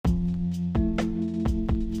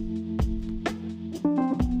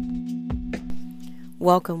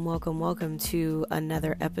Welcome to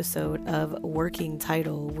another episode of Working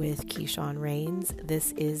Title with Keyshawn Rains.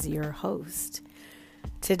 This is your host.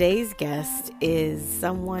 Today's guest is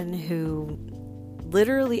someone who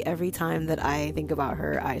literally every time that I think about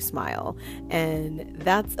her, I smile. And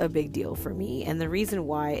that's a big deal for me. And the reason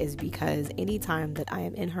why is because anytime that I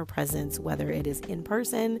am in her presence, whether it is in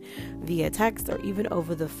person, via text, or even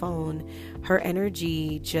over the phone, her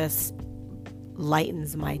energy just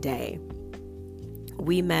lightens my day.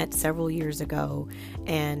 We met several years ago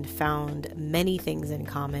and found many things in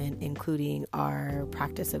common, including our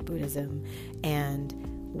practice of Buddhism. And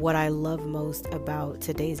what I love most about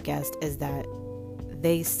today's guest is that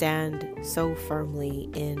they stand so firmly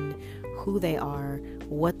in who they are,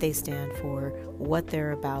 what they stand for, what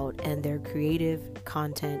they're about, and their creative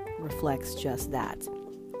content reflects just that.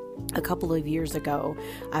 A couple of years ago,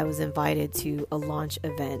 I was invited to a launch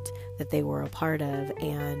event that they were a part of,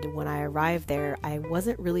 and when I arrived there, I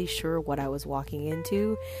wasn't really sure what I was walking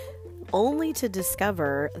into, only to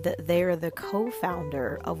discover that they're the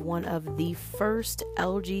co-founder of one of the first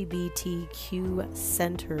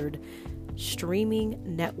LGBTQ-centered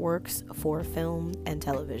streaming networks for film and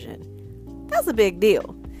television. That's a big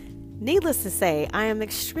deal. Needless to say, I am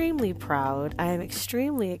extremely proud, I am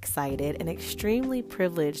extremely excited, and extremely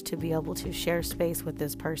privileged to be able to share space with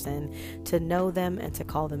this person, to know them, and to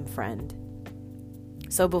call them friend.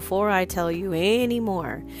 So before I tell you any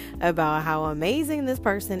more about how amazing this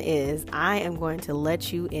person is, I am going to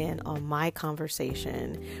let you in on my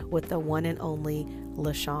conversation with the one and only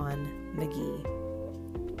LaShawn McGee.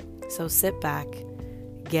 So sit back,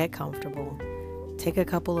 get comfortable, take a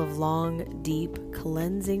couple of long, deep,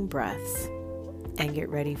 cleansing breaths, and get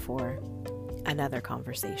ready for another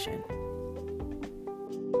conversation.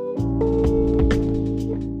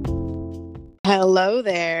 Hello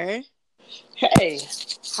there. Hey.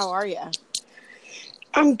 How are you?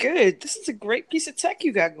 I'm good. This is a great piece of tech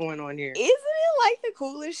you got going on here. Isn't it like the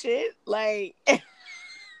coolest shit? Like,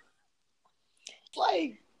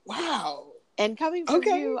 wow. And coming from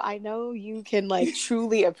you, I know you can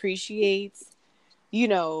truly appreciate,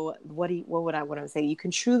 what would I say? You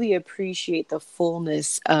can truly appreciate the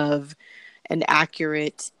fullness of an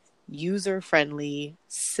accurate, user-friendly,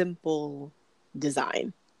 simple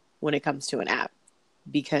design when it comes to an app.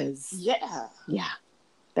 Because it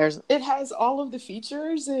has all of the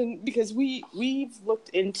features, and because we've looked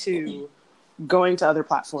into going to other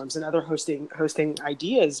platforms and other hosting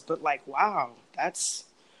ideas, but wow, that's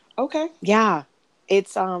okay. Yeah.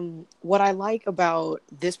 It's what I like about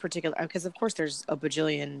this particular, because of course there's a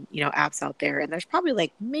bajillion, apps out there, and there's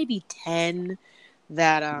probably maybe 10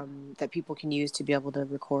 that that people can use to be able to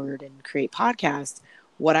record and create podcasts.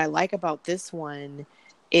 What I like about this one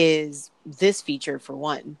is this feature, for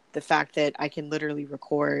one, the fact that I can literally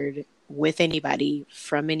record with anybody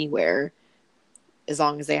from anywhere, as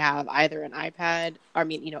long as they have either an iPad,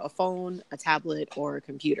 a phone, a tablet, or a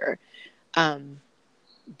computer.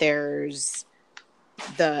 There's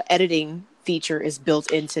the editing feature is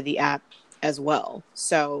built into the app as well.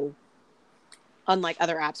 So unlike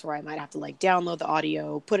other apps where I might have to download the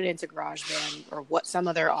audio, put it into GarageBand or some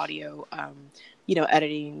other audio,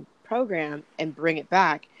 editing program and bring it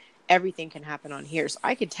back, everything can happen on here. So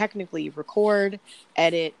I could technically record,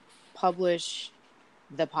 edit, publish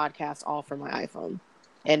the podcast all from my iPhone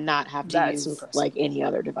and not have to use impressive. Any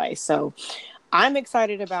other device. So I'm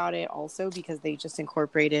excited about it also because they just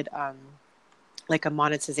incorporated a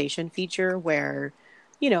monetization feature where,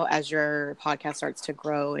 as your podcast starts to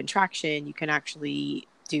grow in traction, you can actually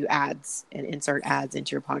do ads and insert ads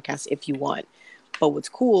into your podcast if you want. But what's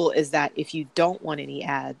cool is that if you don't want any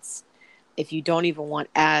ads, if you don't even want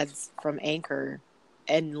ads from Anchor,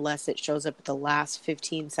 unless it shows up at the last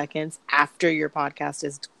 15 seconds after your podcast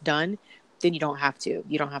is done, then you don't have to.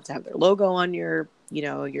 You don't have to have their logo on your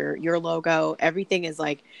logo. Everything is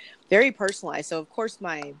very personalized. So of course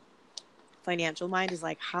my financial mind is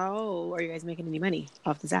how are you guys making any money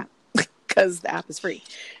off this app? Because the app is free.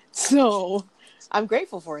 So I'm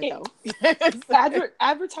grateful for it though.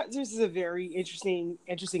 Advertisers is a very interesting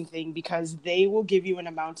thing because they will give you an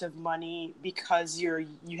amount of money because you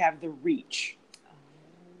have the reach.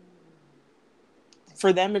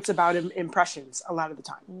 For them, it's about impressions a lot of the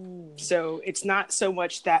time. So it's not so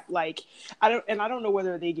much that I don't know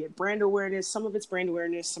whether they get brand awareness. Some of it's brand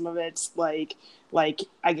awareness. Some of it's I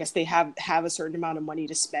guess they have a certain amount of money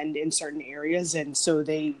to spend in certain areas, and so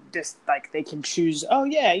they just they can choose. Oh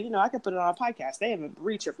yeah, I can put it on a podcast. They have a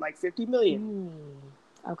reach of 50 million.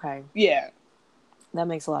 Okay. Yeah, that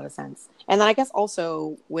makes a lot of sense. And then I guess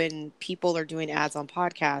also when people are doing ads on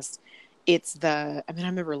podcasts, I mean, I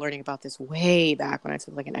remember learning about this way back when I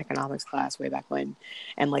took like an economics class way back when,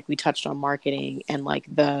 and like we touched on marketing and like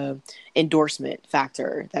the endorsement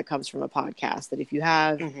factor that comes from a podcast, that if you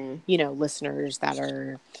have, Mm-hmm. Listeners that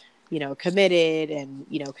are, committed and,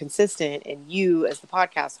 consistent, and you as the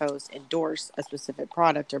podcast host endorse a specific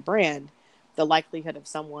product or brand, the likelihood of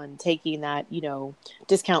someone taking that,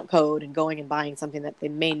 discount code and going and buying something that they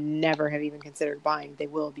may never have even considered buying, they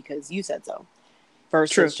will because you said so,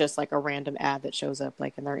 versus True. just like a random ad that shows up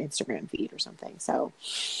like in their Instagram feed or something. So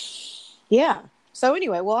yeah. So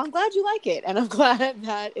anyway, well, I'm glad you like it, and I'm glad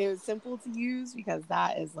that it was simple to use, because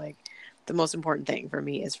that is like the most important thing for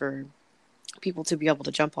me, is for people to be able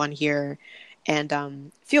to jump on here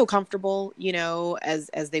and feel comfortable,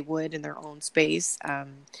 as they would in their own space.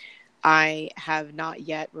 I have not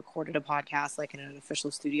yet recorded a podcast like in an official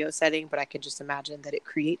studio setting, but I can just imagine that it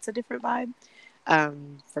creates a different vibe,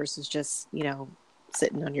 versus just,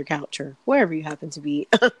 sitting on your couch or wherever you happen to be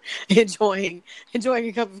enjoying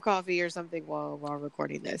a cup of coffee or something while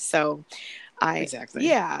recording this. So Exactly.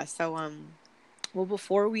 well,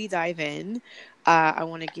 before we dive in, I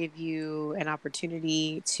want to give you an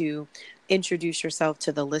opportunity to introduce yourself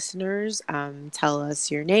to the listeners. Tell us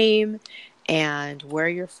your name and where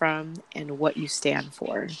you're from and what you stand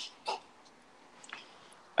for.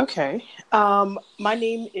 Okay. My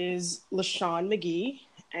name is LaShawn McGee,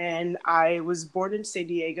 and I was born in San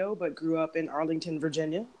Diego, but grew up in Arlington,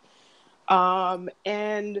 Virginia.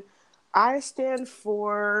 And I stand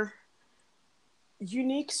for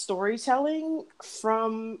unique storytelling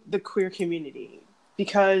from the queer community,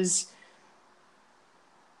 because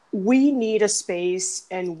we need a space,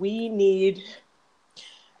 and we need,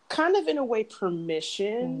 kind of in a way,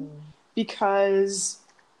 permission, because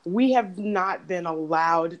we have not been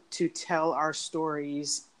allowed to tell our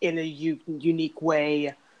stories in a unique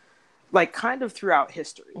way, like kind of throughout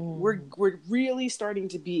history. We're really starting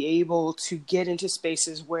to be able to get into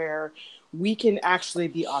spaces where we can actually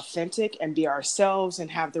be authentic and be ourselves and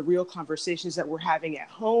have the real conversations that we're having at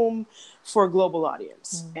home for a global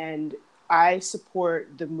audience. And I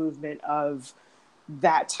support the movement of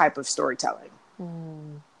that type of storytelling.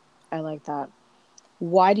 I like that.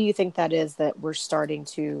 Why do you think that is, that we're starting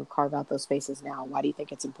to carve out those spaces now? Why do you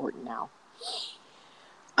think it's important now?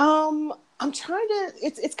 I'm trying to,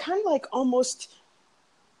 it's kind of like almost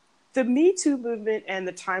the Me Too movement and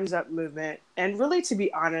the Time's Up movement. And really, to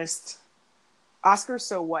be honest, Oscar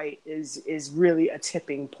So White is really a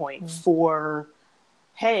tipping point for,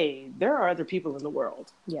 hey, there are other people in the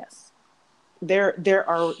world. Yes. There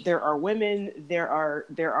are women, there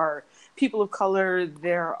are people of color,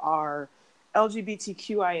 there are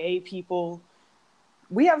LGBTQIA people.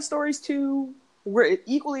 We have stories too. We're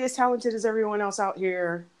equally as talented as everyone else out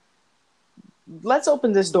here. Let's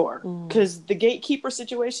open this door, because the gatekeeper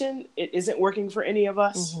situation, it isn't working for any of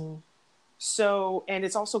us. So, and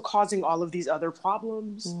it's also causing all of these other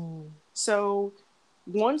problems. So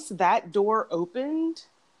once that door opened,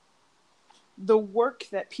 the work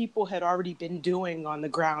that people had already been doing on the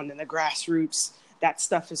ground and the grassroots, that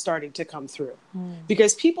stuff is starting to come through,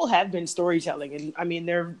 because people have been storytelling. And I mean,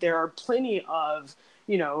 there are plenty of,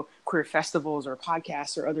 queer festivals or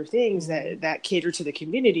podcasts or other things that cater to the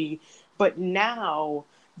community. But now,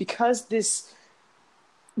 because this,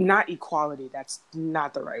 not equality, that's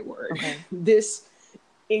not the right word. Okay. This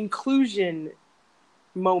inclusion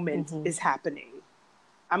moment is happening.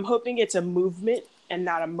 I'm hoping it's a movement and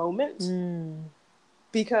not a moment,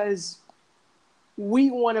 because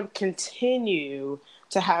we want to continue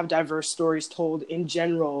to have diverse stories told in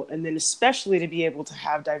general, and then especially to be able to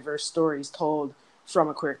have diverse stories told from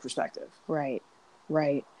a queer perspective. Right.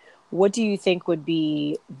 What do you think would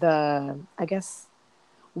be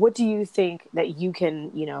what do you think that you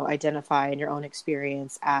can, identify in your own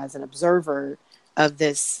experience as an observer of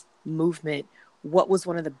this movement? What was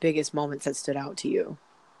one of the biggest moments that stood out to you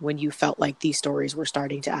when you felt like these stories were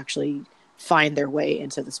starting to actually find their way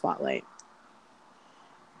into the spotlight?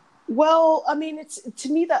 Well, I mean, it's, to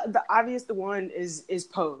me, the obvious one is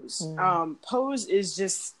Pose. Pose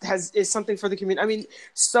is something for the community. I mean,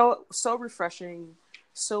 so refreshing,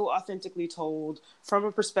 so authentically told from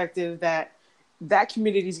a perspective that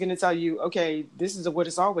community is going to tell you, okay, this is what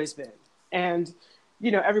it's always been. And,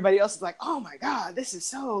 everybody else is like, oh my God, this is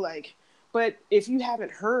so like, but if you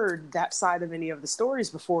haven't heard that side of any of the stories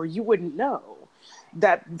before, you wouldn't know.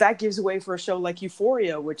 That gives way for a show like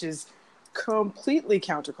Euphoria, which is completely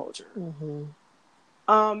counterculture.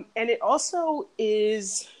 And it also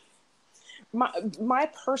is my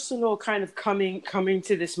personal kind of coming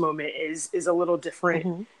to this moment is a little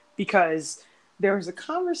different, because there was a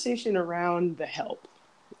conversation around The Help,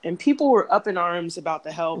 And people were up in arms about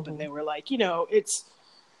the help, and they were like, it's,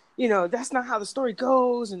 that's not how the story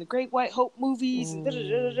goes, and the Great White Hope movies, and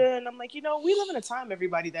and I'm like, we live in a time,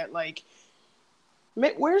 everybody, that like,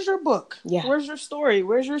 where's your book? Yeah. Where's your story?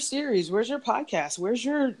 Where's your series? Where's your podcast? Where's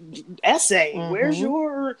your essay? Where's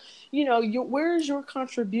your, where's your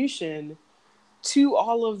contribution to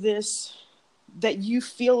all of this that you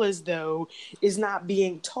feel as though is not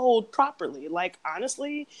being told properly? Like,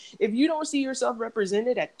 honestly, if you don't see yourself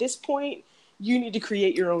represented at this point, you need to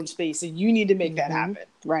create your own space, and you need to make that happen.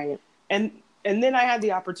 Right. And then I had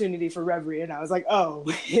the opportunity for Reverie, and I was like, oh,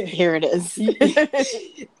 here it is.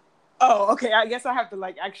 Oh, okay. I guess I have to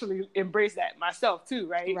like actually embrace that myself too,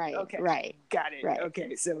 right? Right. Okay. Right. Got it. Right.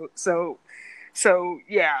 Okay. So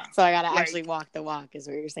yeah. So I gotta actually walk the walk, is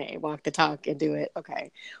what you're saying. Walk the talk and do it. Okay.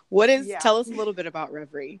 Tell us a little bit about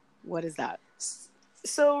Reverie. What is that?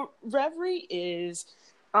 So Reverie is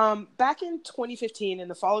back in 2015, in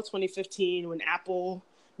the fall of 2015, when Apple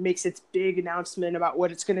makes its big announcement about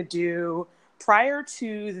what it's going to do. Prior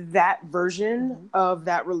to that version of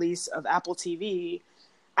that release of Apple TV,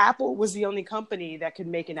 Apple was the only company that could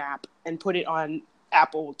make an app and put it on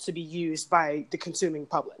Apple to be used by the consuming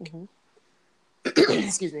public.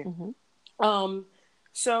 Excuse me.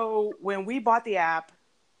 So when we bought the app,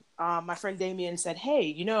 my friend Damien said,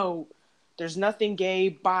 hey, there's nothing gay,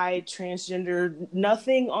 bi, transgender,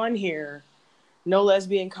 nothing on here. No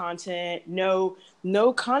lesbian content, no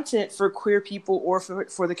content for queer people or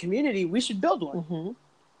for the community. We should build one.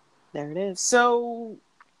 There it is. So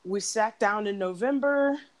we sat down in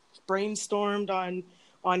November, brainstormed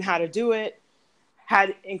on how to do it,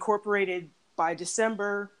 had incorporated by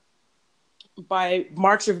December. By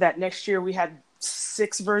March of that next year, we had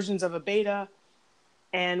 6 versions of a beta,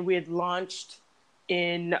 and we had launched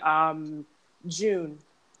in June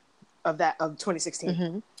of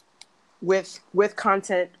 2016 with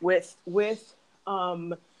content, with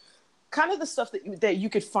kind of the stuff that you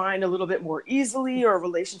could find a little bit more easily, or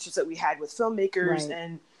relationships that we had with filmmakers,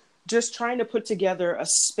 and just trying to put together a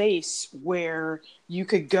space where you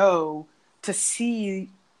could go to see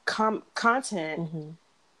content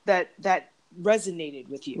that resonated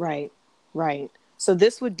with you. Right. So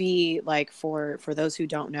this would be like, for those who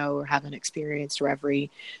don't know or haven't experienced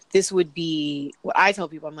Reverie, this would be what I tell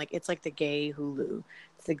people. I'm like, it's like the gay Hulu.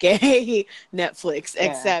 It's the gay Netflix,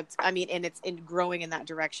 except, I mean, and it's growing in that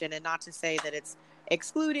direction. And not to say that it's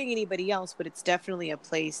excluding anybody else, but it's definitely a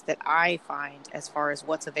place that I find, as far as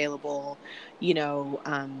what's available,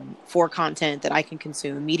 for content that I can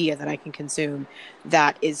consume, media that I can consume,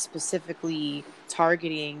 that is specifically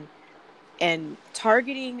targeting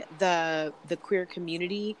the queer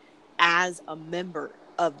community as a member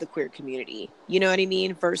of the queer community. You know what I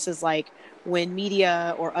mean? Versus like when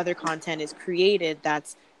media or other content is created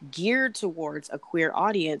that's geared towards a queer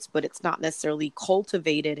audience, but it's not necessarily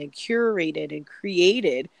cultivated and curated and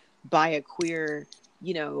created by a queer,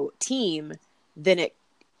 team, then it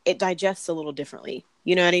digests a little differently.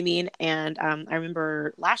 You know what I mean? And I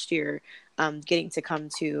remember last year getting to come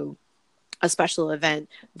to a special event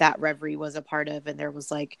that Reverie was a part of, and there was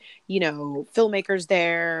like, filmmakers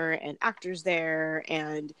there and actors there,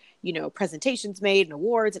 and presentations made and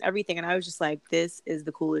awards and everything, and I was just like, this is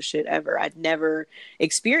the coolest shit ever. I'd never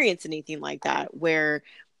experienced anything like that, where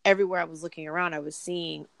everywhere I was looking around, I was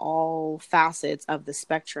seeing all facets of the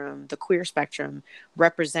spectrum, the queer spectrum,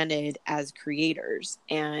 represented as creators.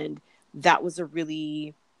 And that was a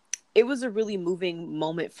really moving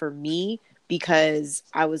moment for me, because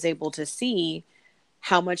I was able to see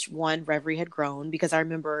how much Reverie had grown. Because I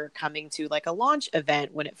remember coming to like a launch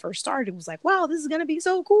event when it first started, it was like, wow, this is going to be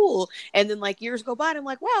so cool. And then like years go by and I'm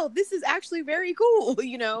like, wow, this is actually very cool,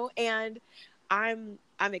 and I'm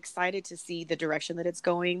excited to see the direction that it's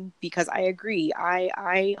going, because I agree.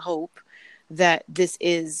 I hope that this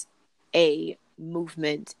is a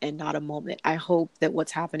movement and not a moment. I hope that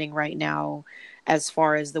what's happening right now, as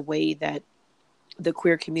far as the way that the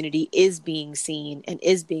queer community is being seen and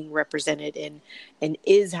is being represented and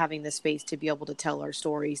is having the space to be able to tell our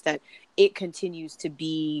stories, that it continues to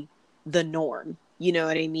be the norm, you know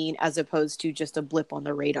what I mean? As opposed to just a blip on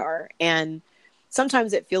the radar. And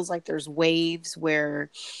sometimes it feels like there's waves where,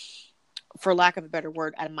 for lack of a better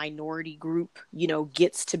word, a minority group,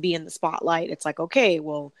 gets to be in the spotlight. It's like, okay,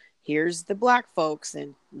 well, here's the Black folks,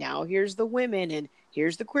 and now here's the women, and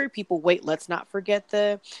here's the queer people. Wait, let's not forget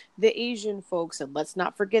the Asian folks, and let's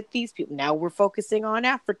not forget these people. Now we're focusing on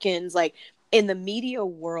Africans. Like, in the media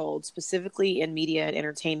world, specifically in media and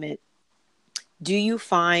entertainment, do you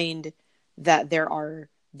find that there are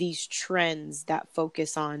these trends that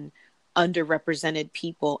focus on underrepresented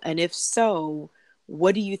people? And if so,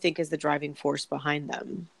 What do you think is the driving force behind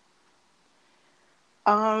them?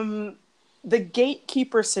 The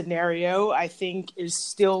gatekeeper scenario, I think, is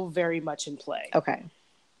still very much in play. Okay.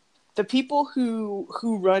 The people who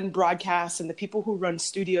run broadcasts and the people who run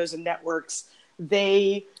studios and networks,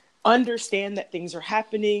 they understand that things are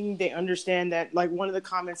happening. They understand that, like, one of the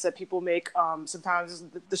comments that people make sometimes is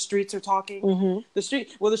the streets are talking. Mm-hmm.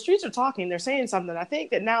 The streets are talking. They're saying something. I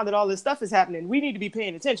think that now that all this stuff is happening, we need to be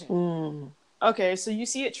paying attention. Mm. Okay, so you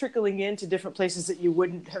see it trickling into different places that you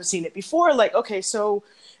wouldn't have seen it before. Like, okay, so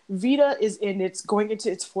Vita is going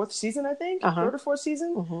into its 4th season, I think, 3rd or 4th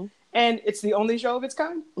season, Mm-hmm. and it's the only show of its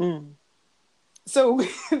kind. Mm. So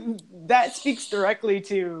that speaks directly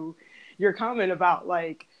to your comment about,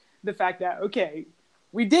 like, the fact that, okay,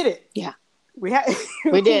 we did it. Yeah. We have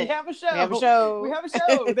We did. We have a show. We have a show. We have a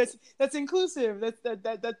show that's inclusive.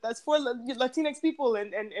 That's for Latinx people,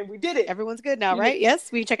 and we did it. Everyone's good now, right?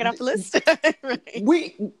 Yes, we check it off the list.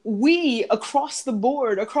 Right. We across the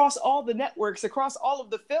board, across all the networks, across all of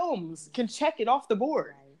the films, can check it off the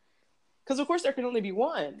board. Because of course there can only be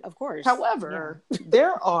one. Of course. However,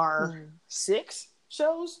 there are 6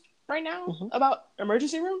 shows right now about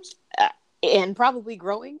emergency rooms, and probably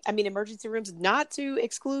growing. I mean, emergency rooms, not to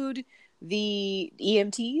exclude the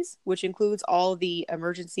EMTs, which includes all the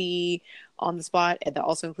emergency on the spot, and that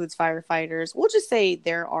also includes firefighters. We'll just say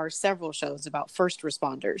there are several shows about first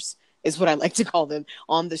responders, is what I like to call them,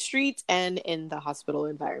 on the streets and in the hospital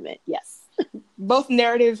environment. Yes. both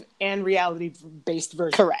narrative and reality based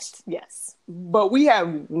versions. Correct. Yes. But we have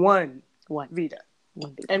one Vita.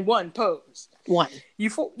 One Vita. And one Pose. One.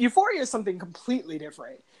 Euphoria is something completely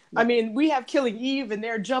different. Yeah. I mean, we have Killing Eve and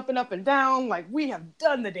they're jumping up and down. Like, we have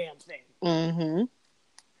done the damn thing. Mm-hmm.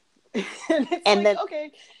 and it's and like, then,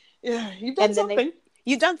 okay, yeah, you've done something.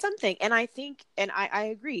 You've done something. And I think, and I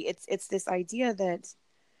agree, it's this idea that,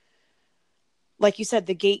 like you said,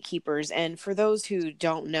 the gatekeepers, and for those who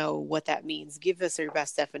don't know what that means, give us your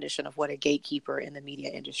best definition of what a gatekeeper in the media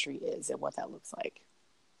industry is and what that looks like.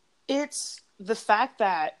 It's the fact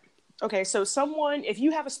that, okay, so someone, if you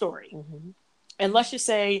have a story, and let's just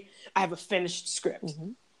say I have a finished script,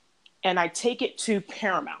 and I take it to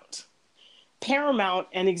Paramount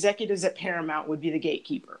and executives at Paramount would be the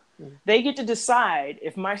gatekeeper. They get to decide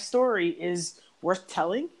if my story is worth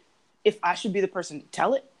telling, if I should be the person to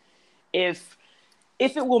tell it, if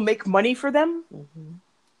it will make money for them.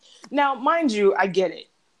 Now, mind you, I get it.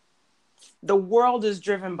 The world is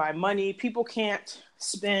driven by money. People can't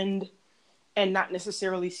spend and not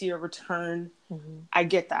necessarily see a return. I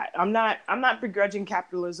get that. I'm not begrudging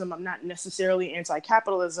capitalism. I'm not necessarily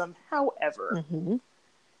anti-capitalism. However,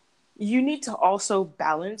 you need to also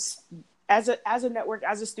balance as a network,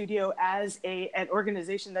 as a studio, as an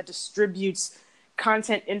organization that distributes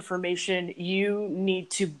content information. You need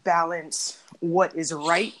to balance what is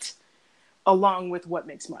right along with what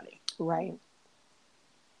makes money. Right.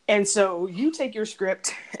 And so you take your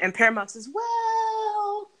script and Paramount says,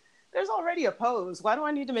 well, there's already a Pose. Why do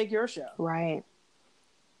I need to make your show? Right.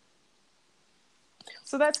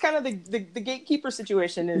 So that's kind of the gatekeeper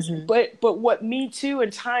situation is, but what Me Too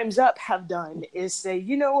and Time's Up have done is say,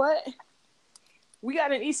 you know what? We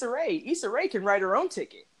got an Issa Rae. Issa Rae can write her own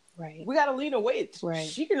ticket. Right. We got a Lena Waithe. Right.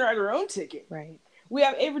 She can write her own ticket. Right. We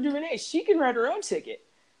have Ava DuVernay. She can write her own ticket.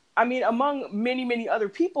 I mean, among many, many other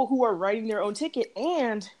people who are writing their own ticket,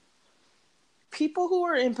 and people who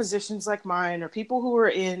are in positions like mine, or people who are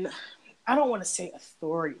in, I don't want to say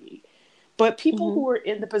authority, but people who are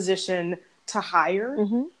in the position to hire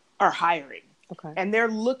are hiring. Okay. And they're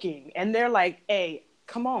looking and they're like, hey,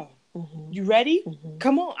 come on. You ready?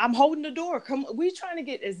 Come on. I'm holding the door. Come on. We're trying to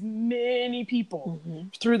get as many people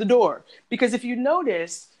through the door. Because if you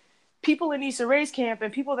notice, people in Issa Rae's camp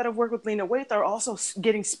and people that have worked with Lena Waithe are also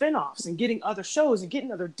getting spinoffs and getting other shows and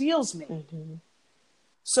getting other deals made.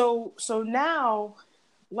 So now,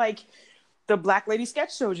 like, the Black Lady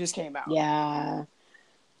Sketch Show just came out. Yeah.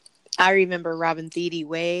 I remember Robin Thede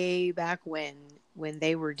way back when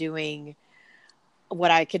they were doing what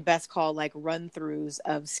I could best call like run-throughs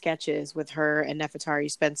of sketches with her and Nefertari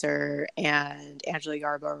Spencer and Angela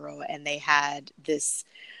Yarborough, and they had this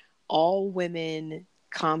all-women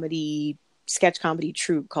sketch comedy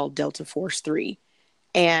troupe called Delta Force 3,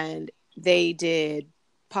 and they did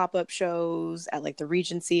pop-up shows at like the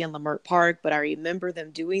Regency and Leimert Park. But I remember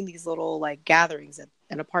them doing these little like gatherings at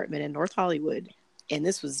an apartment in North Hollywood, and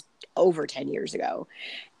this was over 10 years ago,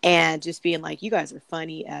 and just being like, you guys are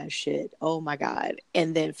funny as shit. Oh my God.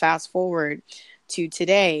 And then fast forward to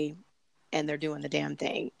today, and they're doing the damn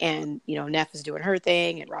thing. And, you know, Neff is doing her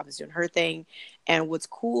thing and Robin's doing her thing. And what's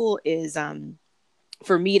cool is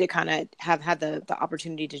for me to kind of have had the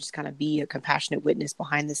opportunity to just kind of be a compassionate witness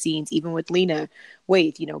behind the scenes, even with Lena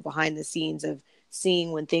Waithe, you know, behind the scenes of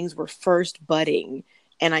seeing when things were first budding.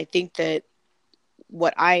 And I think that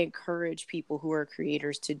what I encourage people who are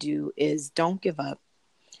creators to do is don't give up,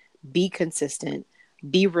 be consistent,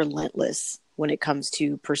 be relentless when it comes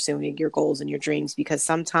to pursuing your goals and your dreams, because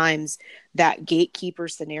sometimes that gatekeeper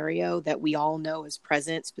scenario that we all know is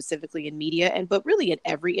present, specifically in media, and but really in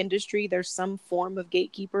every industry there's some form of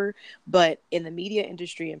gatekeeper, but in the media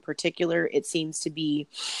industry in particular it seems to be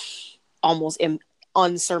almost an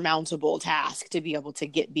unsurmountable task to be able to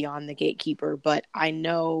get beyond the gatekeeper. But I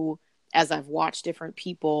know, as I've watched different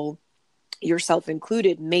people, yourself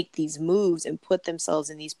included, make these moves and put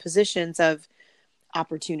themselves in these positions of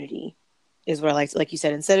opportunity, is what I like you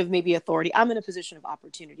said, instead of maybe authority, I'm in a position of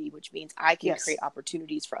opportunity, which means I can Yes. create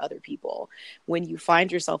opportunities for other people. When you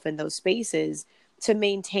find yourself in those spaces, to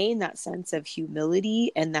maintain that sense of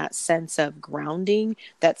humility and that sense of grounding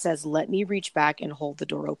that says, let me reach back and hold the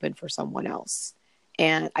door open for someone else.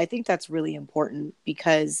 And I think that's really important,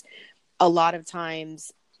 because a lot of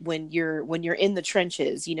times when you're in the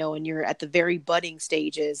trenches, you know, and you're at the very budding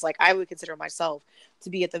stages, like I would consider myself to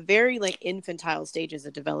be at the very like infantile stages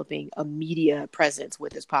of developing a media presence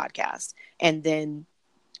with this podcast, and then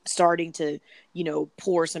starting to, you know,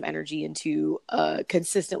 pour some energy into a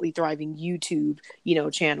consistently thriving YouTube, you know,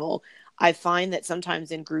 channel. I find that sometimes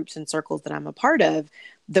in groups and circles that I'm a part of,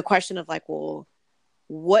 the question of like, well,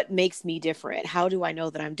 what makes me different? How do I know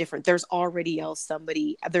that I'm different? There's already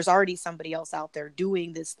somebody else out there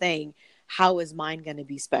doing this thing. How is mine going to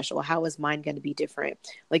be special? How is mine going to be different?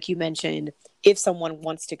 Like you mentioned, if someone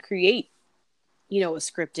wants to create, you know, a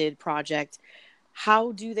scripted project,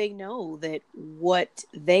 how do they know that what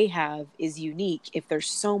they have is unique if there's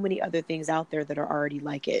so many other things out there that are already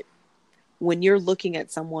like it? When you're looking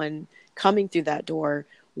at someone coming through that door,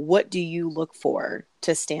 what do you look for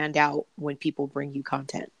to stand out when people bring you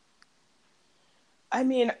content? I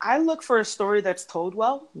mean, I look for a story that's told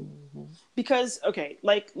well, because okay,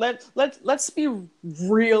 like let's be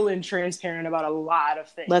real and transparent about a lot of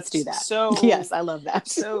things. Let's do that. So yes, I love that.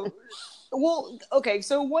 So well, okay,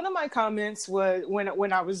 so one of my comments was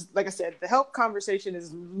when I was, like I said, the help conversation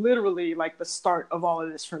is literally like the start of all of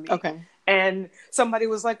this for me. Okay. And somebody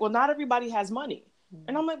was like, well, not everybody has money.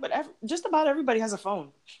 And I'm like, but just about everybody has a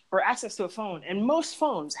phone or access to a phone. And most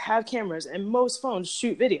phones have cameras and most phones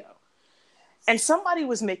shoot video. And somebody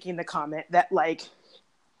was making the comment that like,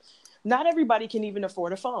 not everybody can even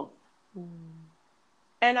afford a phone.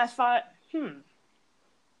 And I thought,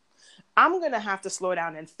 I'm going to have to slow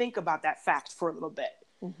down and think about that fact for a little bit.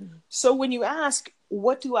 So when you ask,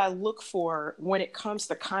 what do I look for when it comes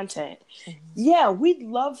to content? Yeah, we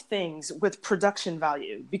love things with production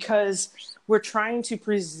value because we're trying to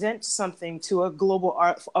present something to a global,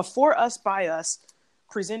 a for us, by us,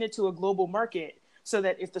 presented to a global market, so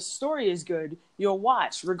that if the story is good, you'll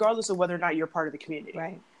watch, regardless of whether or not you're part of the community.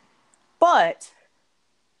 Right. But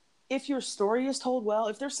if your story is told well,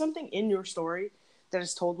 if there's something in your story that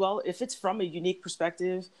is told well, if it's from a unique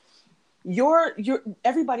perspective, your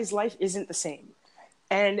everybody's life isn't the same.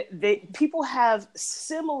 And people have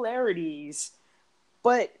similarities,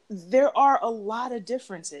 but there are a lot of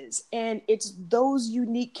differences. And it's those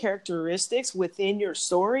unique characteristics within your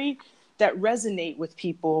story that resonate with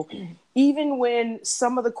people, even when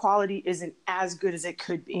some of the quality isn't as good as it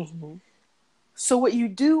could be. So what you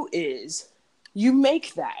do is you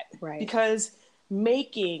make that, Right. because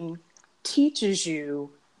making teaches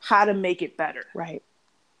you how to make it better. Right.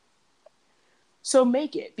 So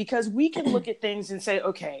make it, because we can look at things and say,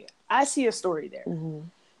 okay, I see a story there.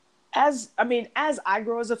 As I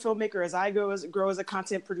grow as a filmmaker, as I grow as a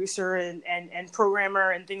content producer and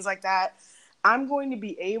programmer and things like that, I'm going to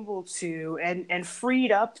be able to and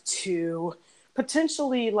freed up to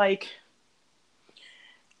potentially, like,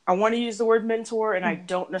 I want to use the word mentor, and I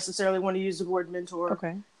don't necessarily want to use the word mentor.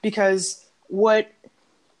 Okay. Because what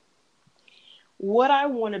I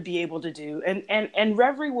want to be able to do, and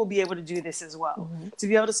Reverie will be able to do this as well, to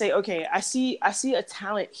be able to say, okay, I see a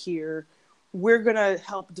talent here. We're going to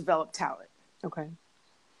help develop talent. Okay.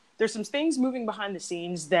 There's some things moving behind the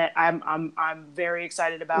scenes that I'm very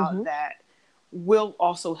excited about that will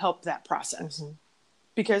also help that process.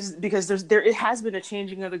 Because it has been a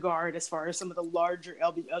changing of the guard as far as some of the larger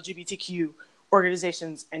LGBTQ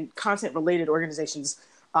organizations and content related organizations.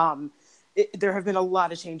 There have been a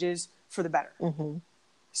lot of changes for the better.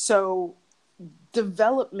 So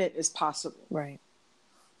development is possible. Right.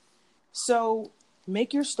 So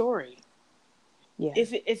make your story. Yeah.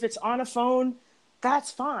 If it's on a phone,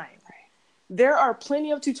 that's fine. Right. There are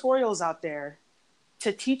plenty of tutorials out there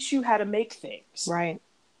to teach you how to make things. Right.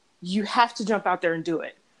 You have to jump out there and do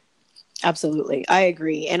it. Absolutely. I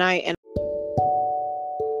agree. And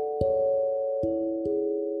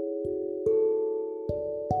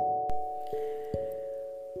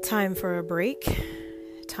time for a break,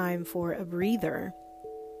 time for a breather.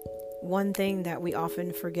 One thing that we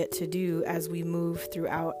often forget to do as we move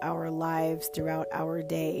throughout our lives, throughout our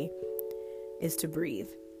day, is to breathe.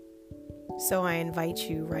 So I invite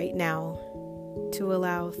you right now to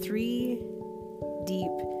allow 3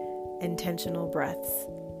 deep, intentional breaths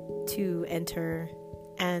to enter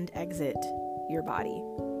and exit your body.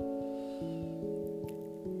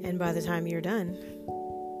 And by the time you're done,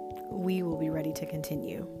 we will be ready to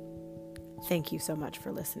continue. Thank you so much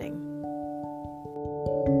for listening.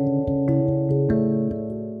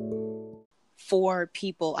 For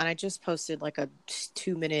people, and I just posted like a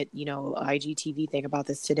 2-minute, IGTV thing about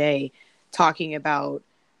this today, talking about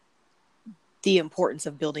the importance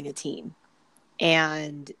of building a team.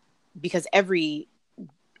 And because every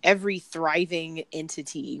thriving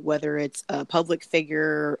entity, whether it's a public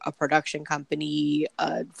figure, a production company,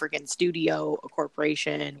 a freaking studio, a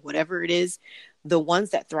corporation, whatever it is, the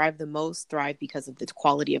ones that thrive the most thrive because of the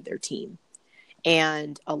quality of their team.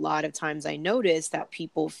 And a lot of times I notice that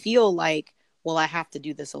people feel like, well, I have to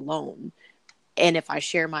do this alone. And if I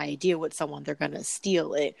share my idea with someone, they're going to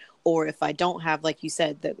steal it. Or if I don't have, like you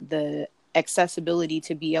said, the accessibility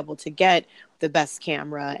to be able to get the best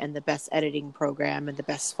camera and the best editing program and the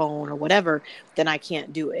best phone or whatever, then I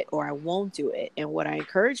can't do it, or I won't do it. And what I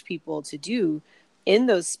encourage people to do in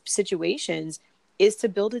those situations is to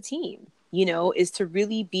build a team, is to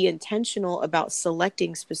really be intentional about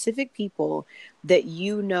selecting specific people that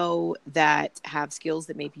that have skills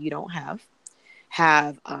that maybe you don't have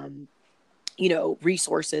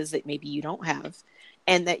resources that maybe you don't have,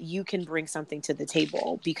 and that you can bring something to the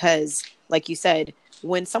table. Because like you said,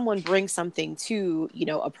 when someone brings something to,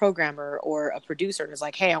 a programmer or a producer and is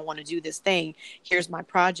like, hey, I want to do this thing, here's my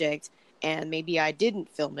project. And maybe I didn't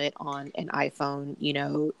film it on an iPhone,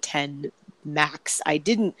 10 Max. I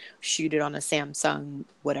didn't shoot it on a Samsung,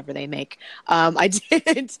 whatever they make. I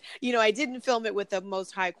didn't film it with the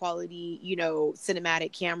most high quality,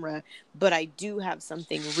 cinematic camera, but I do have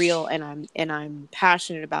something real, and I'm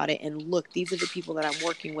passionate about it. And look, these are the people that I'm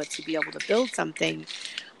working with to be able to build something.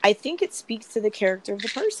 I think it speaks to the character of the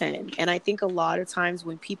person. And I think a lot of times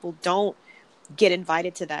when people don't get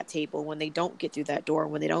invited to that table, when they don't get through that door,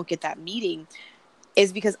 when they don't get that meeting,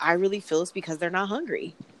 is because I really feel it's because they're not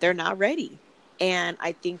hungry. They're not ready. And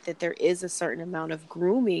I think that there is a certain amount of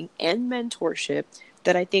grooming and mentorship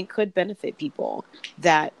that I think could benefit people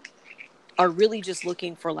that are really just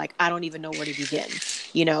looking for, like, I don't even know where to begin.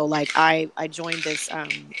 I joined this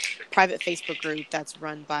private Facebook group that's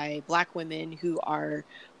run by Black women who are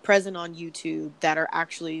present on YouTube that are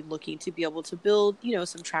actually looking to be able to build,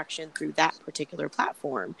 some traction through that particular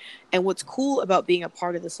platform. And what's cool about being a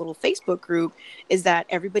part of this little Facebook group is that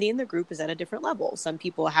everybody in the group is at a different level. Some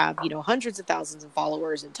people have, hundreds of thousands of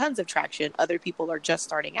followers and tons of traction. Other people are just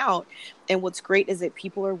starting out. And what's great is that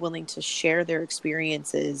people are willing to share their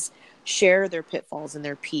experiences, share their pitfalls and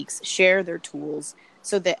their peaks, share their tools,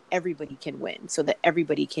 so that everybody can win, so that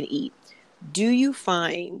everybody can eat. Do you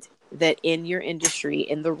find that in your industry,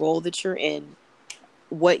 in the role that you're in,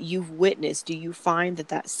 what you've witnessed, do you find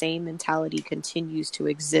that same mentality continues to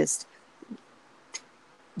exist?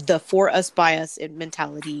 The for us, by us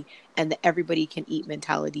mentality and the everybody can eat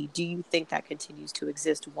mentality. Do you think that continues to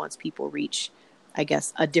exist once people reach, I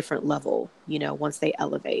guess, a different level, once they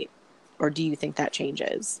elevate? Or do you think that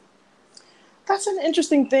changes? That's an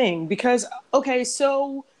interesting thing because, okay,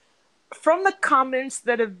 so from the comments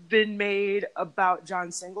that have been made about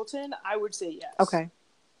John Singleton, I would say yes. Okay.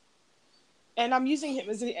 And I'm using him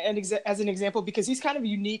as an example because he's kind of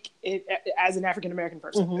unique as an African-American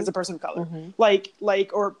person, mm-hmm. as a person of color.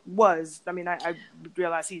 Mm-hmm. Or was. I mean, I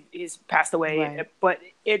realize he's passed away. Right. But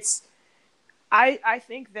I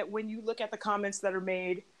think that when you look at the comments that are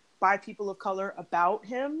made by people of color about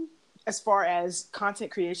him, as far as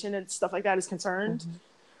content creation and stuff like that is concerned, mm-hmm.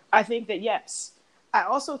 I think that yes. I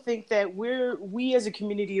also think that we as a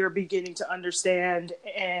community are beginning to understand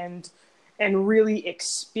and really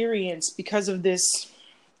experience, because of this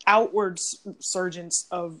outward surgence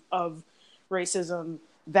of racism,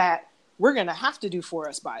 that we're going to have to do for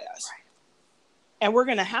us by us. Right. And we're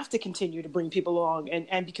going to have to continue to bring people along.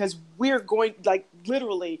 And because we're going, like,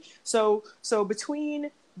 literally, so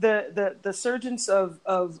between the surgence of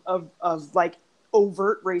like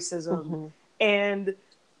overt racism, mm-hmm. and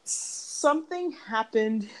something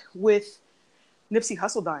happened with Nipsey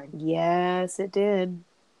Hussle dying. Yes, it did.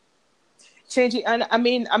 Changing,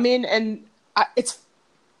 and it's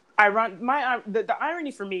The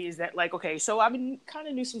irony for me is that, like, okay, so I kind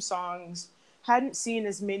of knew some songs, hadn't seen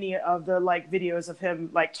as many of the like videos of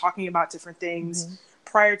him like talking about different things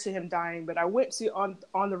prior to him dying, but I went to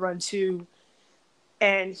on the Run 2,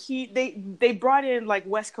 and they brought in like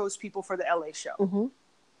West Coast people for the LA show.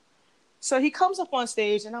 So he comes up on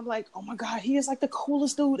stage, and I'm like, oh my God, he is like the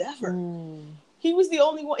coolest dude ever. He was the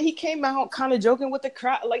only one. He came out kind of joking with the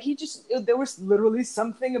crowd. Like, there was literally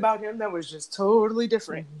something about him that was just totally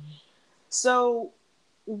different. So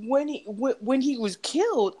when he was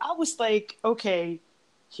killed, I was like, okay,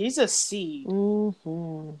 he's a seed.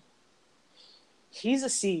 He's a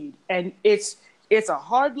seed. And it's a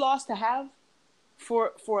hard loss to have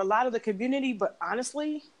for a lot of the community. But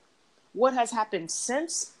honestly, what has happened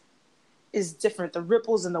since is different. The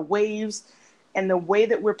ripples and the waves and the way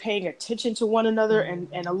that we're paying attention to one another and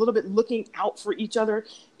a little bit looking out for each other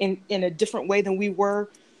in a different way than we were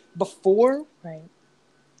before. Right.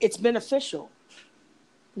 It's beneficial.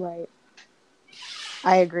 Right.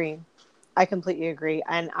 I agree. I completely agree.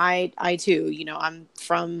 And I too, you know, I'm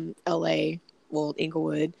from LA, well,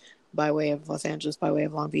 Inglewood, by way of Los Angeles, by way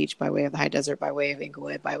of Long Beach, by way of the High Desert, by way of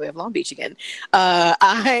Inglewood, by way of Long Beach again.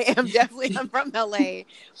 I'm from LA.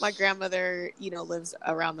 My grandmother, you know, lives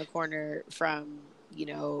around the corner from, you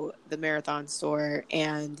know, the Marathon store.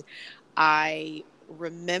 And I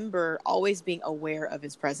remember always being aware of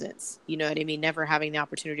his presence. You know what I mean? Never having the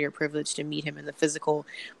opportunity or privilege to meet him in the physical,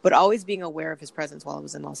 but always being aware of his presence while I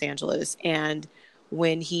was in Los Angeles. And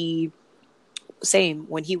when he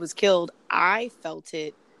was killed, I felt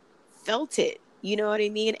it, you know what I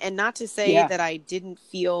mean? And not to say that I didn't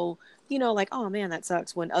feel, you know, like, oh man, that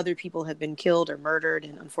sucks when other people have been killed or murdered.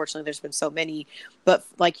 And unfortunately, there's been so many. But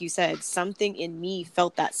like you said, something in me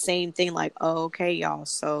felt that same thing, like, oh, okay, y'all,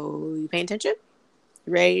 so you paying attention?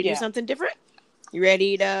 You ready to do something different? You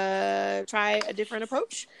ready to try a different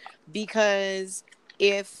approach? Because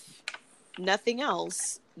if nothing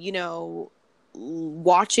else, you know,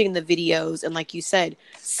 watching the videos and, like you said,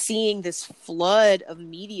 seeing this flood of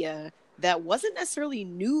media that wasn't necessarily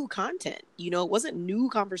new content, you know, it wasn't new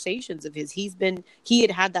conversations of his. He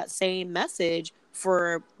had that same message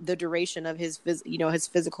for the duration of his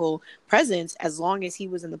physical presence. As long as he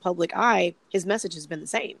was in the public eye, his message has been the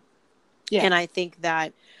same. And I think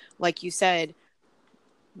that, like you said,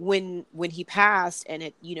 when he passed and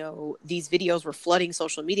it, you know, these videos were flooding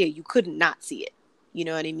social media, you couldn't not see it. You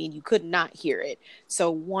know what I mean? You could not hear it. So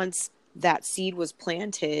once that seed was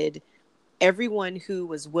planted, everyone who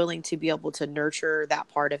was willing to be able to nurture that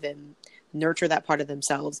part of him, nurture that part of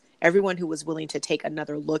themselves, everyone who was willing to take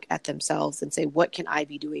another look at themselves and say, what can I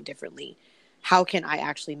be doing differently? How can I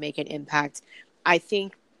actually make an impact? I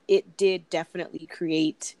think it did definitely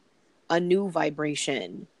create a new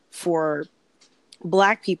vibration for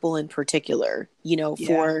Black people in particular, you know,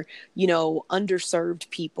 for, you know, underserved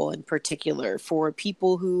people in particular, for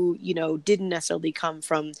people who, you know, didn't necessarily come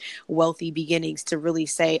from wealthy beginnings, to really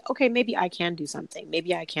say, okay, maybe I can do something.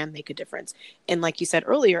 Maybe I can make a difference. And like you said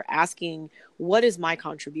earlier, asking, what is my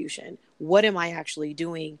contribution? What am I actually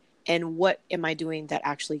doing? And what am I doing that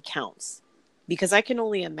actually counts? Because I can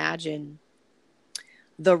only imagine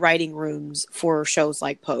the writing rooms for shows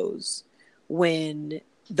like Pose, when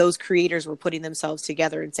those creators were putting themselves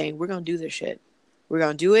together and saying, we're going to do this shit. We're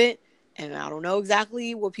going to do it. And I don't know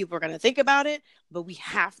exactly what people are going to think about it, but we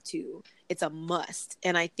have to. It's a must.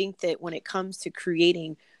 And I think that when it comes to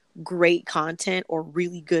creating great content or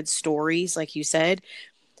really good stories, like you said,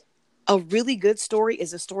 a really good story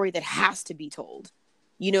is a story that has to be told.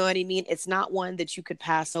 You know what I mean? It's not one that you could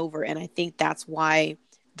pass over. And I think that's why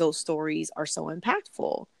those stories are so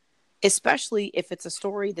impactful, especially if it's a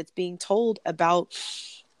story that's being told about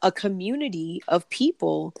a community of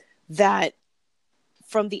people that,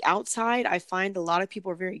 from the outside, I find a lot of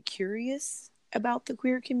people are very curious about the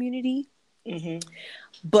queer community,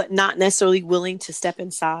 but not necessarily willing to step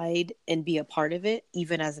inside and be a part of it,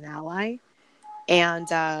 even as an ally. And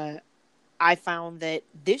I found that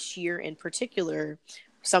this year in particular,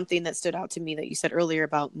 something that stood out to me that you said earlier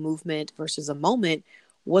about movement versus a moment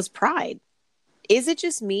was Pride. Is it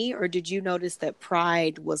just me, or did you notice that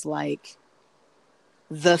Pride was like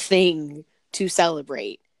the thing to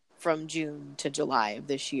celebrate from June to July of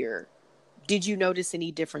this year? Did you notice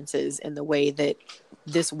any differences in the way that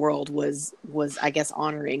this world was, I guess,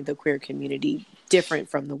 honoring the queer community different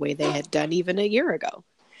from the way they had done even a year ago?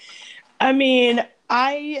 I mean,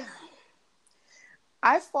 I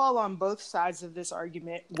I fall on both sides of this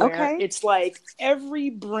argument where Okay. it's like every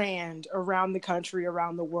brand around the country,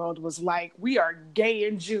 around the world was like, we are gay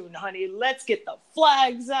in June, honey. Let's get the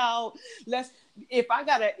flags out.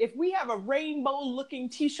 If we have a rainbow looking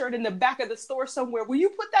t-shirt in the back of the store somewhere, will you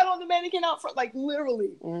put that on the mannequin out front? Like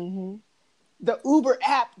literally. Mm-hmm. The Uber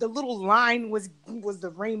app, the little line was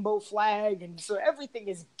the rainbow flag, and so everything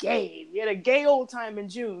is gay. We had a gay old time in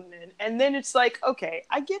June, and then it's like, okay,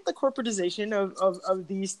 I get the corporatization of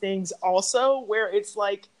these things also, where it's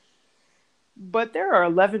like, but there are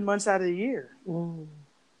 11 months out of the year. Mm.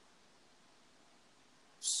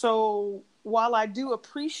 So while I do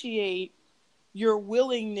appreciate your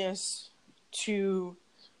willingness to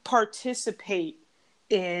participate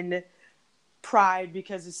in Pride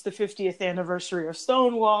because it's the 50th anniversary of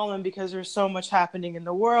Stonewall and because there's so much happening in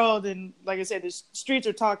the world, and like I said, the streets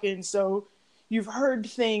are talking, so you've heard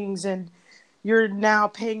things and you're now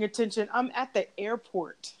paying attention. I'm at the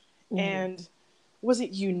airport, and was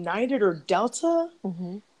it United or Delta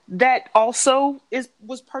that also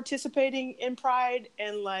was participating in Pride,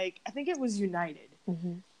 and like I think it was United,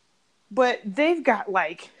 but they've got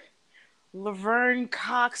like Laverne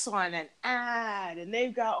Cox on an ad, and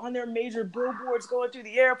they've got on their major billboards going through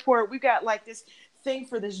the airport. We got like this thing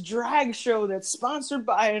for this drag show that's sponsored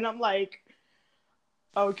by, and I'm like,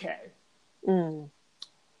 okay,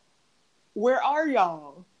 where are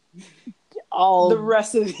y'all? All the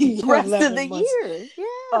rest of the year, yeah,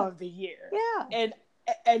 of the year, yeah,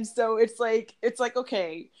 and so it's like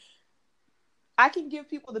okay, I can give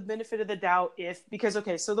people the benefit of the doubt because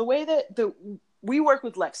so the way that we work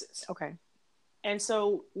with Lexus. Okay. And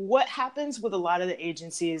so what happens with a lot of the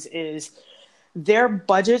agencies is their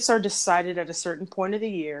budgets are decided at a certain point of the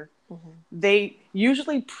year. They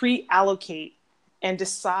usually pre-allocate and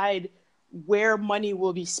decide where money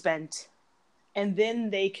will be spent. And then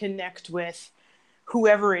they connect with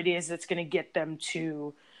whoever it is that's going to get them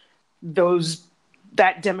to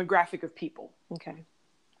that demographic of people. Okay.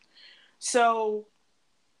 So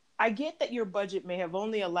I get that your budget may have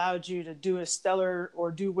only allowed you to do a stellar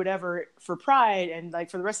or do whatever for Pride, and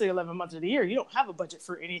like for the rest of the 11 months of the year, you don't have a budget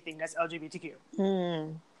for anything that's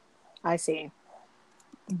LGBTQ. I see.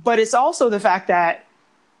 But it's also the fact that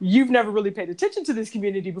you've never really paid attention to this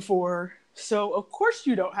community before, so of course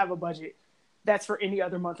you don't have a budget that's for any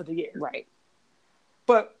other month of the year. Right.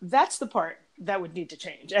 But that's the part that would need to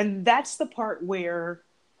change. And that's the part where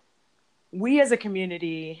we as a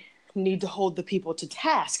community need to hold the people to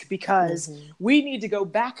task, because we need to go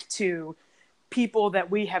back to people that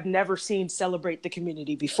we have never seen celebrate the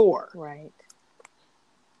community before. Right.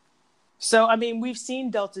 So, I mean, we've seen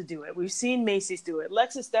Delta do it. We've seen Macy's do it.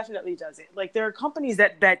 Lexus definitely does it. Like, there are companies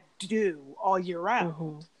that do all year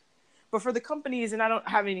round. But for the companies, and I don't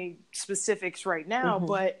have any specifics right now,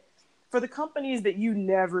 but for the companies that you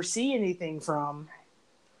never see anything from,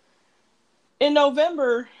 in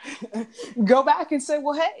November, go back and say,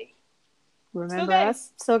 well, hey, remember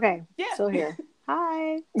us? Still gay. Yeah. Still here.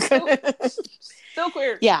 Hi. Still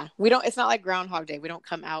queer. Yeah. It's not like Groundhog Day. We don't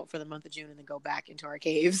come out for the month of June and then go back into our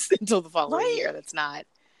caves until the following year. That's not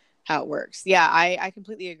how it works. Yeah, I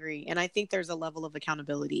completely agree. And I think there's a level of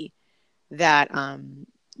accountability that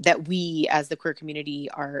that we as the queer community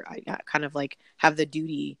are kind of like have the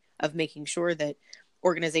duty of making sure that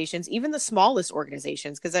organizations, even the smallest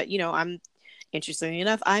organizations, because interestingly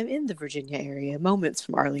enough, I'm in the Virginia area, moments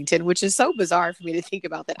from Arlington, which is so bizarre for me to think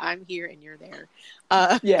about that I'm here and you're there.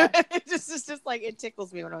 Yeah. It's just like, it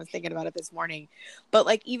tickles me when I was thinking about it this morning. But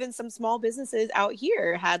like even some small businesses out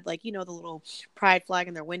here had like, the little pride flag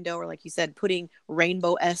in their window, or like you said, putting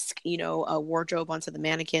rainbow-esque, a wardrobe onto the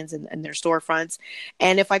mannequins and their storefronts.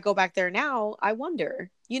 And if I go back there now, I wonder,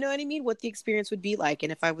 you know what I mean? What the experience would be like,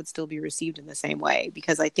 and if I would still be received in the same way,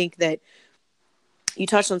 because I think that you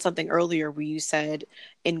touched on something earlier where you said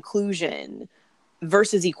inclusion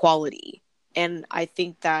versus equality. And I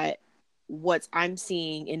think that what I'm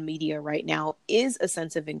seeing in media right now is a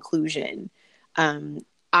sense of inclusion.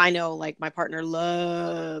 I know, like, my partner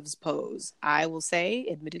loves Pose. I will say,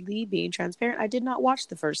 admittedly, being transparent, I did not watch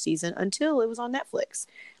the first season until it was on Netflix.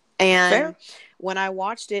 And when I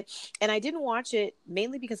watched it, and I didn't watch it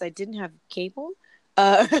mainly because I didn't have cable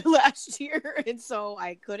last year, and so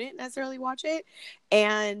I couldn't necessarily watch it.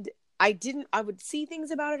 And I would see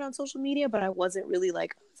things about it on social media, but I wasn't really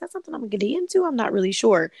like, is that something I'm getting into? I'm not really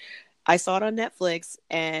sure. I saw it on Netflix,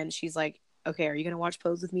 and she's like, okay, are you going to watch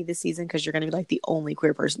Pose with me this season? Because you're going to be like the only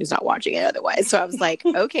queer person who's not watching it otherwise. So I was like,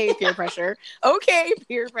 okay, peer pressure. Okay,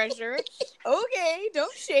 peer pressure. Okay,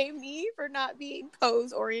 don't shame me for not being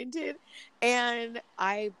Pose oriented. And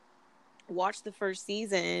I watched the first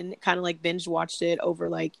season, kind of like binge watched it over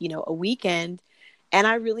like, a weekend. And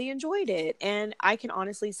I really enjoyed it. And I can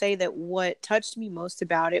honestly say that what touched me most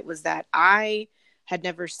about it was that I had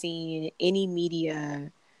never seen any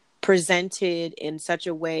media presented in such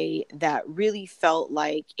a way that really felt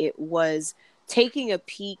like it was taking a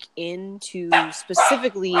peek into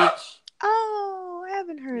specifically. Oh, I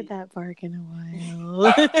haven't heard that bark in a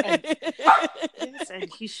while. And, yes,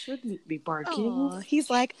 and he shouldn't be barking. Aw, he's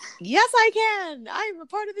like, yes, I can. I'm a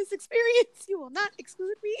part of this experience. You will not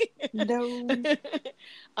exclude me. No.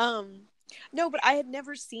 um, no, but I had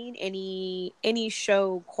never seen any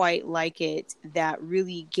show quite like it that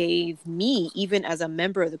really gave me, even as a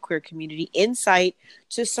member of the queer community, insight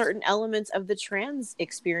to certain elements of the trans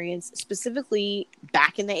experience, specifically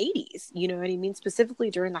back in the 80s. You know what I mean?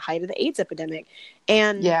 Specifically during the height of the AIDS epidemic.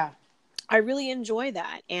 And Yeah. I really enjoy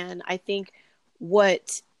that. And I think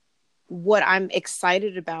what I'm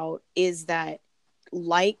excited about is that,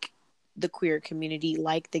 like the queer community,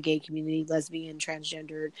 like the gay community, lesbian,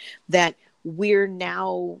 transgendered, that we're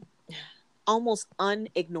now almost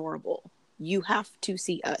unignorable. You have to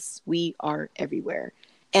see us. We are everywhere.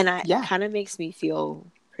 And it kind of makes me feel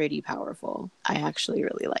pretty powerful. I actually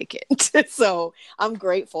really like it. So I'm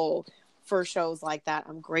grateful for shows like that.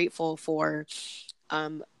 I'm grateful for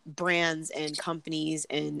brands and companies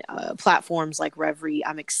and platforms like Reverie.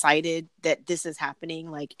 I'm excited that this is happening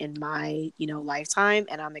like in my, lifetime,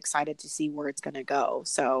 and I'm excited to see where it's going to go.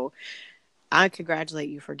 So I congratulate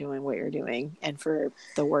you for doing what you're doing and for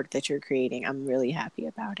the work that you're creating. I'm really happy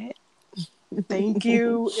about it. Thank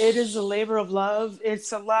you. It is a labor of love.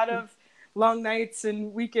 It's a lot of long nights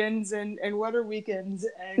and weekends and water weekends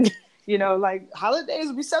and like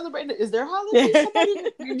holidays. We celebrate. Is there holidays?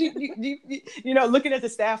 Looking at the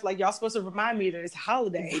staff, like, y'all supposed to remind me that it's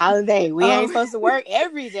holiday. It's holiday. We ain't supposed to work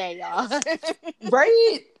every day, y'all.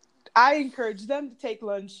 Right? I encourage them to take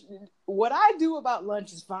lunch. What I do about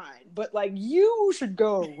lunch is fine, but like, you should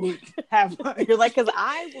go have lunch. You're like, because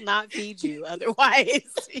I will not feed you otherwise.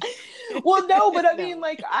 Well, no, but I mean,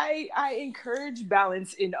 like, I encourage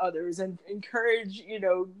balance in others and encourage,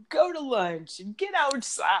 go to lunch and get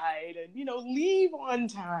outside and, leave on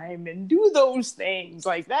time and do those things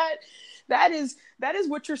like that. That is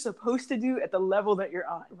what you're supposed to do at the level that you're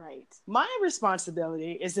on. Right. My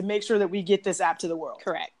responsibility is to make sure that we get this app to the world.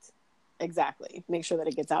 Correct. Exactly. Make sure that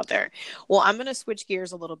it gets out there. Well, I'm going to switch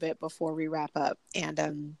gears a little bit before we wrap up.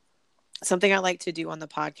 And something I like to do on the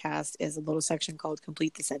podcast is a little section called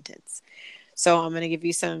Complete the Sentence. So I'm going to give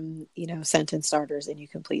you some, sentence starters, and you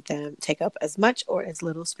complete them. Take up as much or as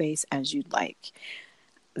little space as you'd like.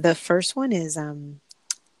 The first one is,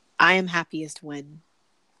 I am happiest when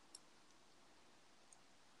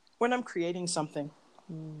I'm creating something.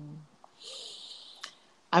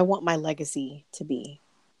 I want my legacy to be.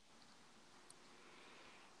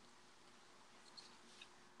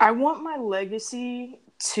 I want my legacy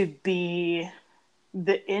to be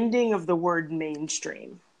the ending of the word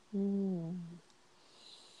mainstream.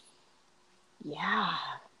 Yeah.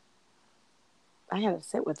 I gotta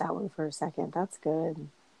sit with that one for a second. That's good.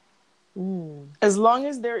 As long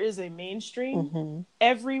as there is a mainstream,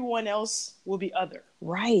 everyone else will be other.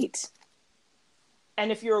 Right.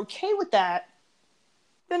 And if you're okay with that,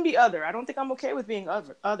 then be other. I don't think I'm okay with being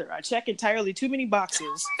other. I check entirely too many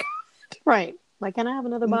boxes. Right. Like, can I have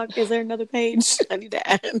another box? Is there another page I need to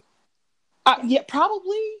add? Yeah,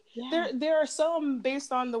 probably. Yeah. There are some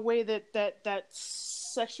based on the way that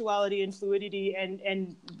sexuality and fluidity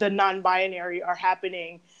and the non-binary are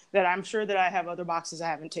happening, that I'm sure that I have other boxes I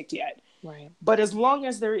haven't ticked yet. Right. But as long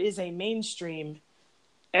as there is a mainstream,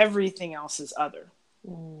 everything else is other.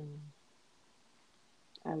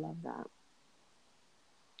 I love that.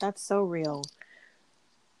 That's so real.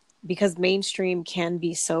 Because mainstream can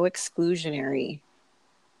be so exclusionary.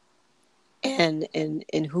 And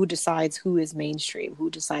who decides who is mainstream?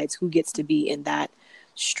 Who decides who gets to be in that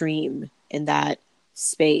stream, in that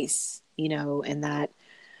space, in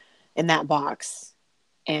that box?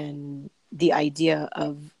 And the idea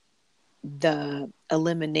of the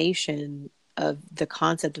elimination of the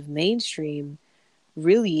concept of mainstream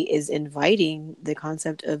really is inviting the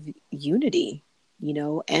concept of unity,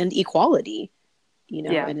 and equality.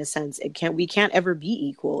 In a sense, we can't ever be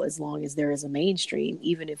equal as long as there is a mainstream,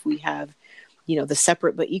 even if we have, the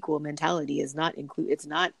separate but equal mentality is not it's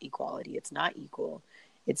not equality. It's not equal.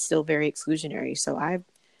 It's still very exclusionary. So I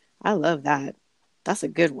love that. That's a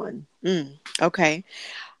good one. Okay.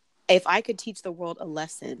 If I could teach the world a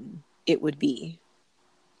lesson, it would be,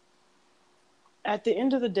 at the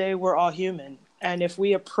end of the day, we're all human. And if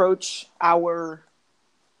we approach our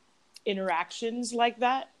interactions like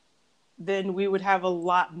that, then we would have a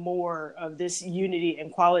lot more of this unity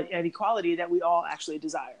and equality that we all actually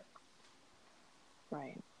desire.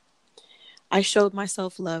 Right. I showed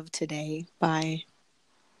myself love today by...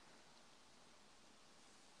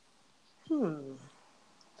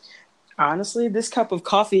 Honestly, this cup of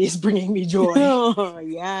coffee is bringing me joy. Oh,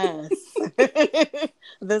 yes.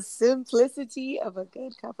 The simplicity of a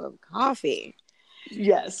good cup of coffee.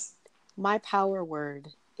 Yes. My power word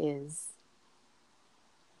is...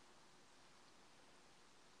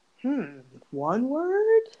 One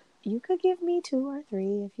word? You could give me 2 or 3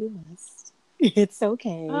 if you must. It's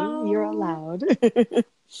okay. You're allowed.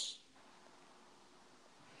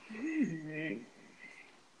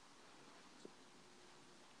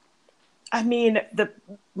 I mean,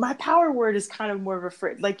 my power word is kind of more of a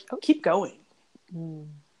keep going.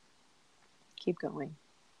 Keep going.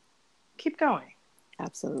 Keep going.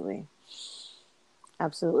 Absolutely.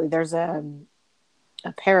 Absolutely. There's a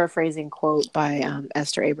paraphrasing quote by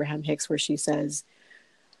Esther Abraham Hicks where she says,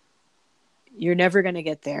 "You're never going to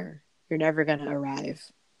get there. You're never going to arrive.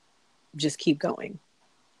 Just keep going."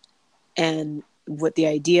 And what the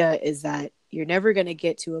idea is that you're never going to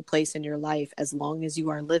get to a place in your life as long as you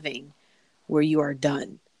are living where you are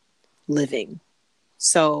done living.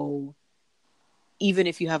 So even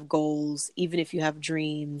if you have goals, even if you have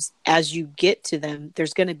dreams, as you get to them,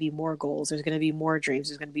 there's going to be more goals. There's going to be more dreams.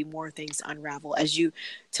 There's going to be more things to unravel. As you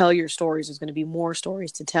tell your stories, there's going to be more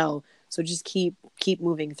stories to tell. So just keep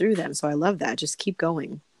moving through them. So I love that. Just keep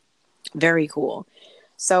going. Very cool.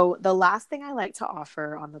 So the last thing I like to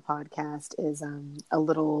offer on the podcast is a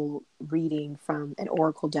little reading from an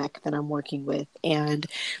oracle deck that I'm working with. And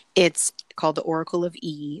it's called the Oracle of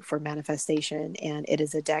E for manifestation. And it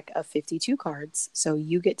is a deck of 52 cards. So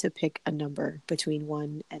you get to pick a number between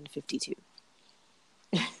 1 and 52.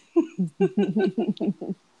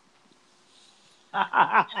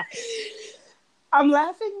 I'm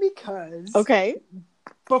laughing because... Okay.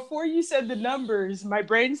 Before you said the numbers, my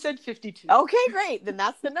brain said 52. Okay, great. Then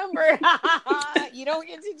that's the number. You don't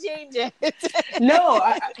get to change it. No,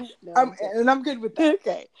 I'm good with that.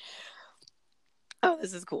 Okay. Oh,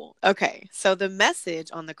 this is cool. Okay, so the message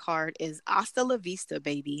on the card is "Hasta la vista,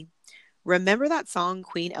 baby." Remember that song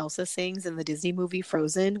Queen Elsa sings in the Disney movie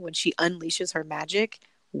Frozen when she unleashes her magic?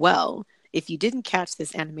 Well, if you didn't catch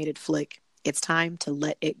this animated flick, it's time to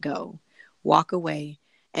let it go. Walk away.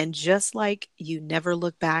 And just like you never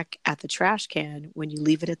look back at the trash can when you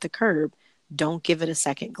leave it at the curb, don't give it a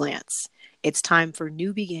second glance. It's time for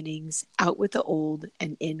new beginnings, out with the old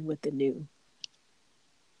and in with the new.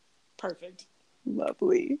 Perfect.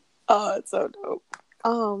 Lovely. Oh, it's so dope.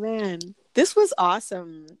 Oh, man. This was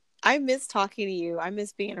awesome. I miss talking to you. I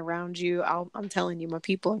miss being around you. I'm telling you, my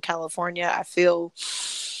people in California, I feel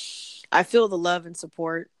the love and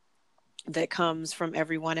support that comes from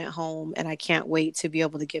everyone at home, and I can't wait to be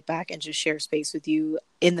able to get back and just share space with you.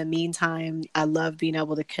 In the meantime, I love being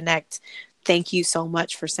able to connect. Thank you so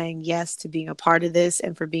much for saying yes to being a part of this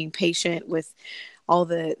and for being patient with all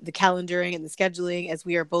the calendaring and the scheduling as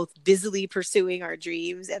we are both busily pursuing our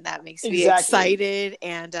dreams, and that makes me excited.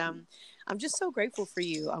 And I'm just so grateful for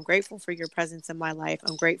you. I'm grateful for your presence in my life.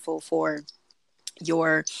 I'm grateful for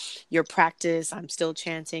your practice. I'm still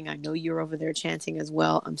chanting. I know you're over there chanting as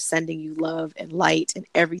well. I'm sending you love and light and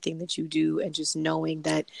everything that you do, and just knowing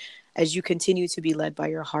that as you continue to be led by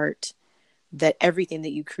your heart, that everything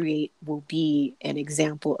that you create will be an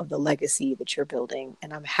example of the legacy that you're building,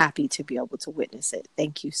 and I'm happy to be able to witness it.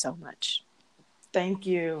 Thank you so much. Thank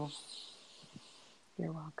you.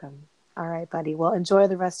 You're welcome. All right, buddy. Well, enjoy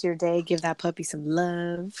the rest of your day. Give that puppy some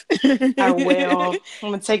love. I will. I'm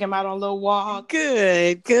going to take him out on a little walk.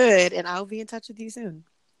 Good, good. And I'll be in touch with you soon.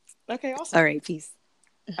 Okay, awesome. All right, peace.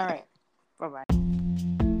 All right. Bye-bye.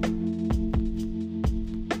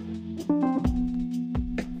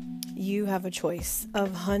 You have a choice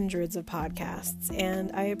of hundreds of podcasts,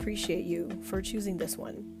 and I appreciate you for choosing this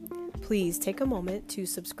one. Please take a moment to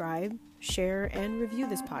subscribe, share, and review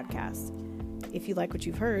this podcast. If you like what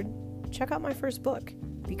you've heard, check out my first book,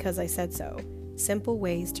 Because I Said So: Simple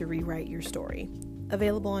Ways to Rewrite Your Story,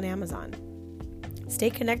 available on Amazon. Stay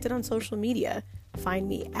connected on social media. Find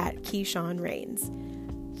me at Keyshawn Rains.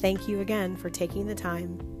 Thank you again for taking the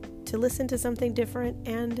time to listen to something different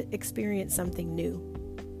and experience something new.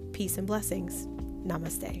 Peace and blessings.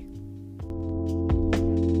 Namaste.